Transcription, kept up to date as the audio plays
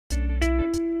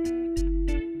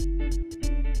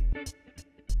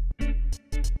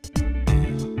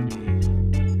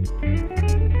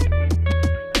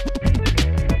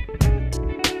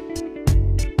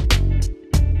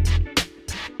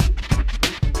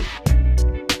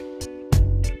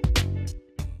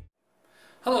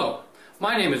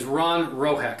My name is Ron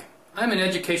Rohak. I'm an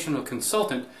educational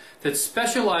consultant that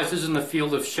specializes in the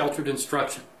field of sheltered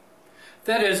instruction.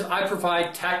 That is, I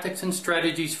provide tactics and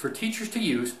strategies for teachers to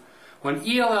use when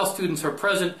ELL students are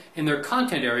present in their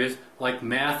content areas like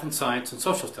math and science and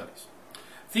social studies.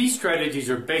 These strategies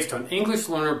are based on English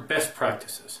learner best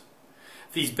practices.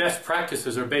 These best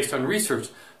practices are based on research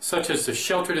such as the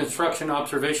Sheltered Instruction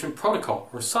Observation Protocol,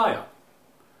 or SIOP,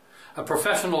 a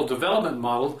professional development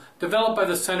model developed by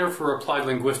the Center for Applied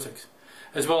Linguistics,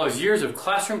 as well as years of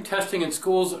classroom testing in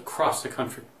schools across the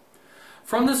country.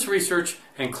 From this research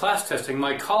and class testing,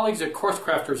 my colleagues at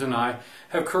CourseCrafters and I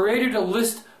have created a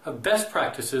list of best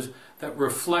practices that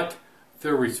reflect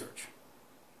their research.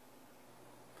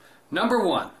 Number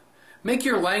 1, make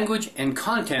your language and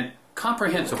content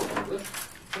comprehensible.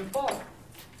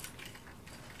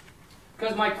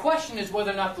 Because my question is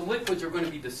whether or not the liquids are going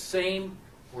to be the same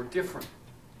or different.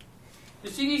 You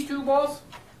see these two balls?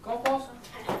 Golf balls?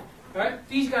 Right?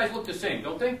 These guys look the same,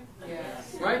 don't they?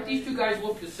 Yes. Right? These two guys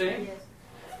look the same. Yes.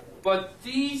 But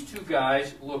these two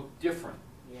guys look different.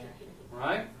 Yeah.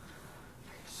 Right?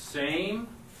 Same,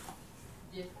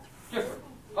 Yeah. different.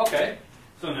 Okay,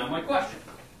 so now my question.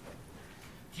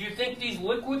 Do you think these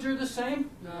liquids are the same?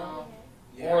 No.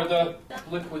 Or the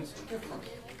liquids different?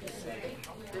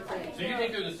 So you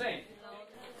think they're the same?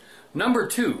 Number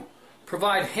 2,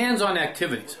 provide hands-on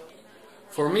activities.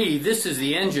 For me, this is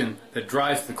the engine that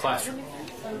drives the classroom.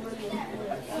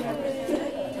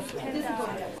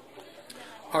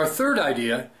 Our third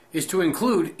idea is to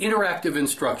include interactive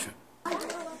instruction.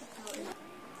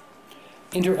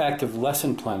 Interactive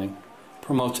lesson planning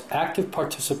promotes active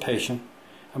participation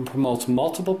and promotes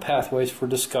multiple pathways for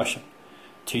discussion,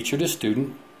 teacher to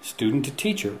student, student to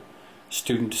teacher,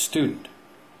 student to student.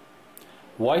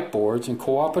 Whiteboards and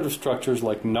cooperative structures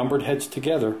like numbered heads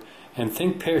together and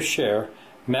think, pair, share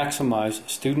maximize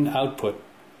student output.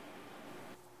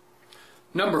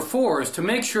 Number 4 is to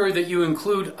make sure that you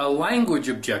include a language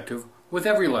objective with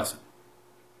every lesson.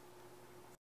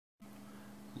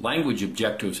 Language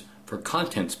objectives for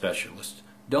content specialists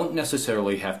don't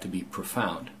necessarily have to be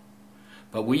profound,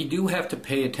 but we do have to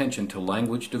pay attention to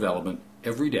language development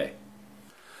every day.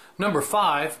 Number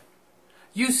 5,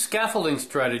 use scaffolding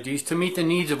strategies to meet the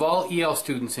needs of all EL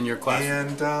students in your classroom.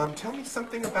 And tell me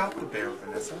something about the bear,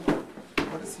 Vanessa.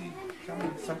 What is he? Tell me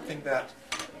something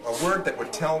a word that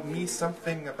would tell me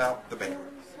something about the bear.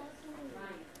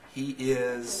 He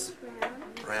is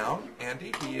brown,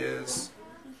 Andy. He is...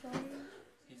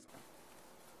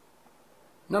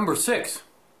 Number 6,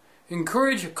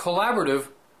 encourage collaborative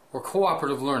or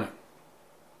cooperative learning.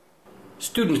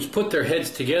 Students put their heads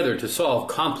together to solve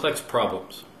complex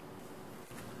problems.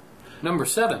 Number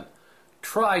 7,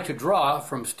 try to draw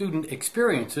from student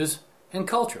experiences and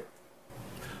culture.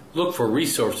 Look for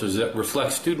resources that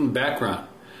reflect student background.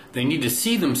 They need to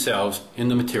see themselves in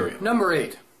the material. Number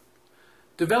 8,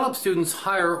 develop students'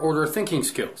 higher order thinking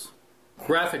skills.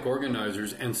 Graphic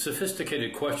organizers and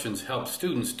sophisticated questions help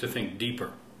students to think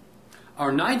deeper.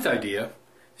 Our 9th idea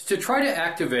is to try to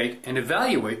activate and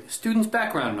evaluate students'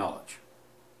 background knowledge.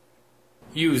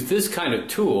 Use this kind of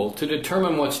tool to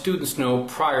determine what students know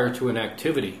prior to an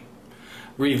activity.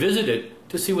 Revisit it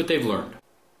to see what they've learned.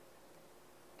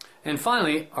 And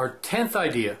finally, our 10th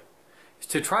idea is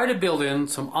to try to build in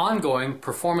some ongoing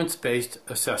performance-based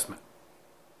assessment.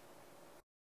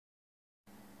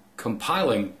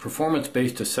 Compiling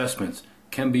performance-based assessments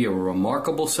can be a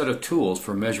remarkable set of tools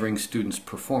for measuring students'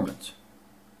 performance.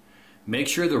 Make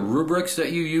sure the rubrics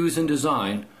that you use in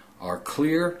design are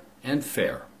clear and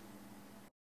fair.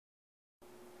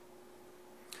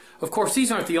 Of course,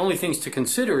 these aren't the only things to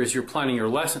consider as you're planning your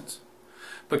lessons.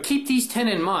 But keep these 10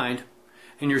 in mind,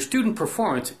 and your student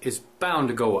performance is bound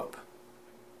to go up.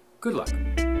 Good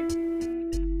luck.